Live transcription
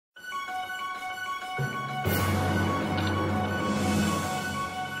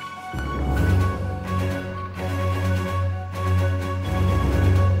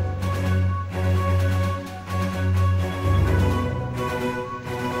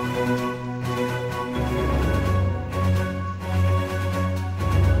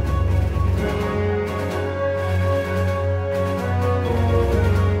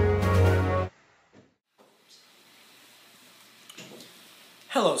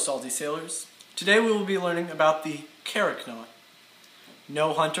salty sailors. Today we will be learning about the Carrick Knot.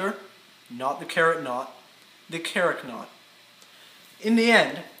 No, Hunter, not the carrot knot, the Carrick Knot. In the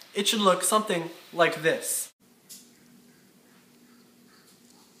end, it should look something like this.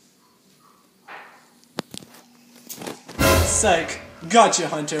 Psych, gotcha,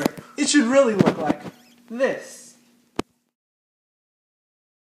 Hunter. It should really look like this.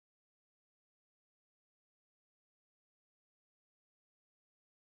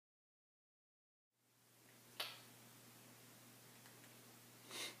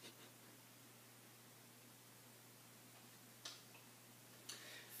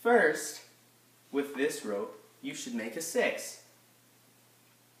 First, with this rope, you should make a 6.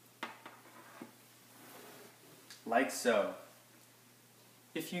 Like so.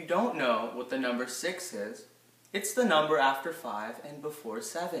 If you don't know what the number 6 is, it's the number after 5 and before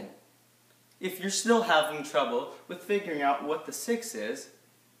 7. If you're still having trouble with figuring out what the 6 is,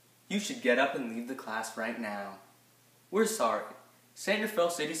 you should get up and leave the class right now. We're sorry. St.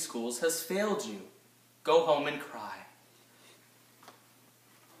 Raphael City Schools has failed you. Go home and cry.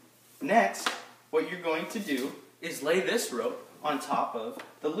 Next, what you're going to do is lay this rope on top of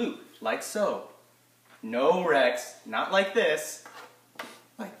the loop, like so. No, Rex, not like this.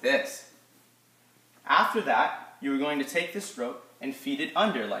 Like this. After that, you're going to take this rope and feed it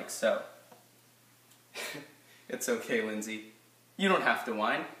under like so. It's okay, Lindsay. You don't have to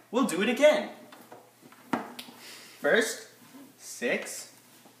whine. We'll do it again. First, 6,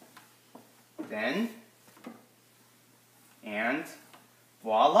 then, and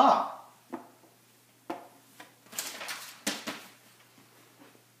voila!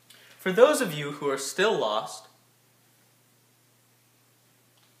 For those of you who are still lost,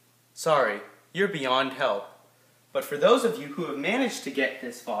 sorry, you're beyond help. But for those of you who have managed to get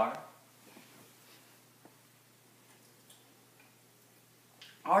this far,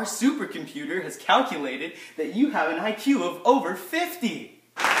 our supercomputer has calculated that you have an IQ of over 50.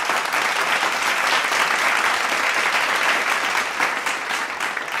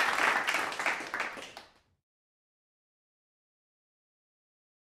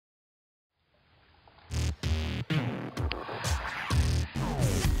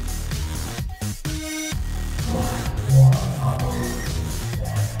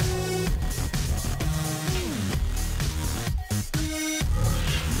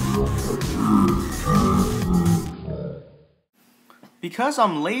 Because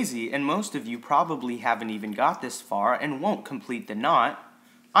I'm lazy and most of you probably haven't even got this far and won't complete the knot,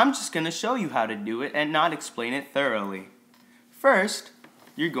 I'm just going to show you how to do it and not explain it thoroughly. First,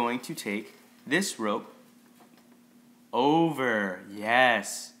 you're going to take this rope over.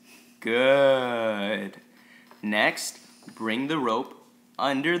 Yes, good. Next, bring the rope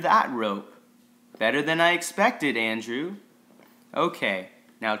under that rope. Better than I expected, Andrew. Okay,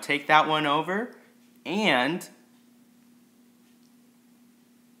 now take that one over and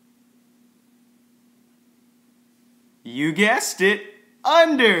you guessed it,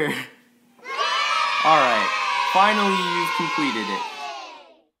 under! Alright, finally you've completed it.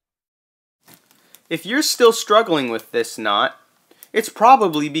 If you're still struggling with this knot, it's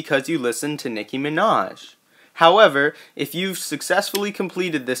probably because you listened to Nicki Minaj. However, if you've successfully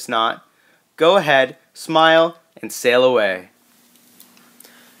completed this knot, go ahead, smile, and sail away.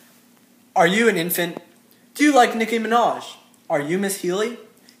 Are you an infant? Do you like Nicki Minaj? Are you Miss Healy?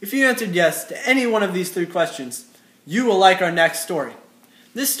 If you answered yes to any one of these 3 questions, you will like our next story.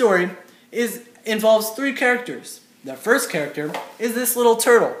 This story involves 3 characters. The first character is this little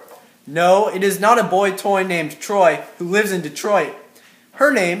turtle. No, it is not a boy toy named Troy who lives in Detroit.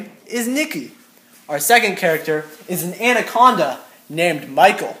 Her name is Nikki. Our second character is an anaconda named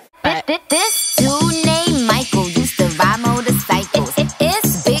Michael. This dude named Michael used to ride motorcycles.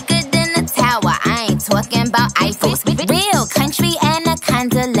 It's bigger than a tower, I ain't talking about Eiffels. Real country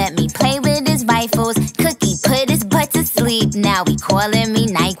anaconda let me play with his rifles. Cookie put his butt to sleep, now he calling me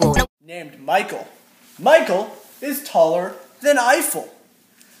NyQuil. Named Michael. Michael is taller than Eiffel.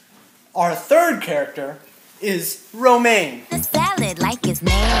 Our third character is Romaine. A salad like his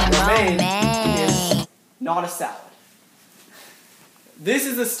name, Romaine Romaine. is not a salad. This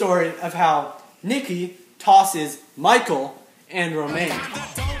is the story of how Nikki tosses Michael and Romaine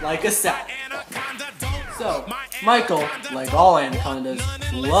like a salad. So, Michael, like all anacondas,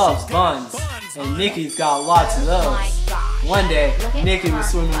 loves buns, and Nikki's got lots of those. One day, Nikki was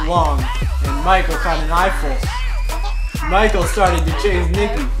swimming along, and Michael caught an eyeful. Michael started to chase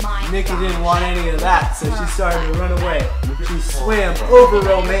Nikki. Nikki didn't want any of that, so she started to run away. She swam over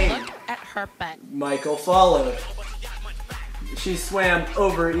Romaine. Michael followed. She swam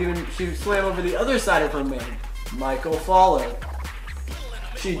over the other side of Romaine. Michael followed.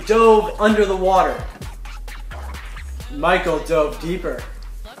 She dove under the water. Michael dove deeper.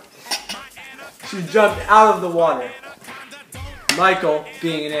 She jumped out of the water. Michael,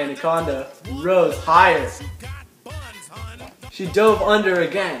 being an anaconda, rose higher. She dove under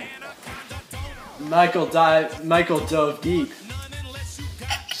again. Michael dove deep.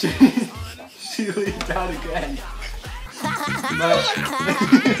 She leaped out again.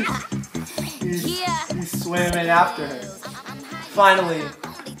 He swam in after her. Finally,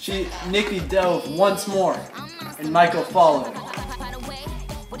 Nikki dove once more, and Michael followed.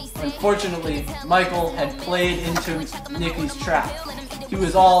 Unfortunately, Michael had played into Nikki's trap. He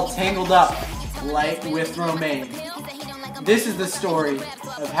was all tangled up, like with Romaine. This is the story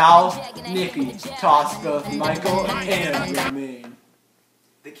of how Nikki tossed both Michael and Romaine.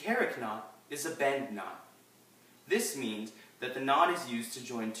 The Carrick Knot is a bend knot. This means that the knot is used to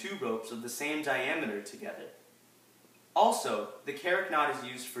join two ropes of the same diameter together. Also, the Carrick Knot is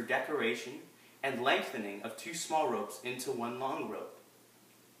used for decoration and lengthening of two small ropes into one long rope.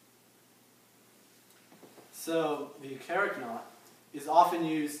 So, the Carrick Knot is often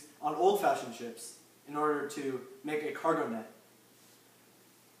used on old-fashioned ships in order to make a cargo net.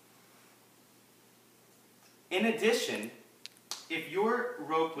 In addition, if your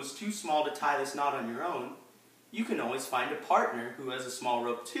rope was too small to tie this knot on your own, you can always find a partner who has a small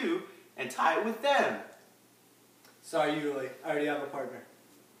rope too and tie it with them. Sorry, Healy, I already have a partner.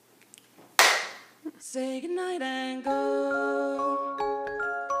 Say goodnight and go.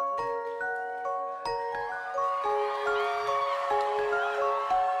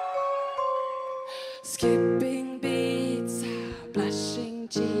 Skipping beats, blushing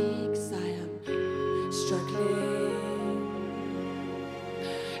cheeks, I am struggling.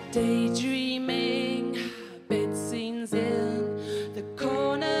 Daydreaming, bed scenes in the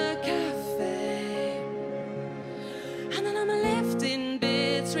corner cafe. And then I'm left in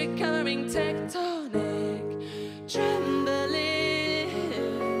bits, recovering tectonic tremblings.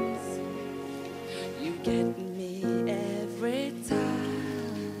 You get me every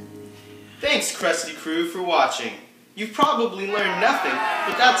time. Thanks, Krusty Crew, for watching. You've probably learned nothing,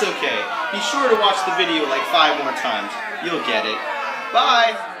 but that's okay. Be sure to watch the video like 5 more times. You'll get it.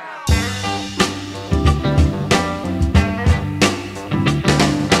 Bye!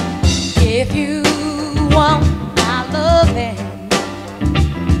 If you want my loving,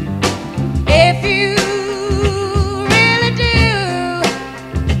 if you really do,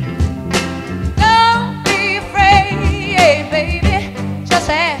 don't be afraid, baby, just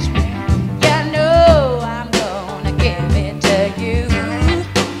ask me. You know I'm gonna give it to you.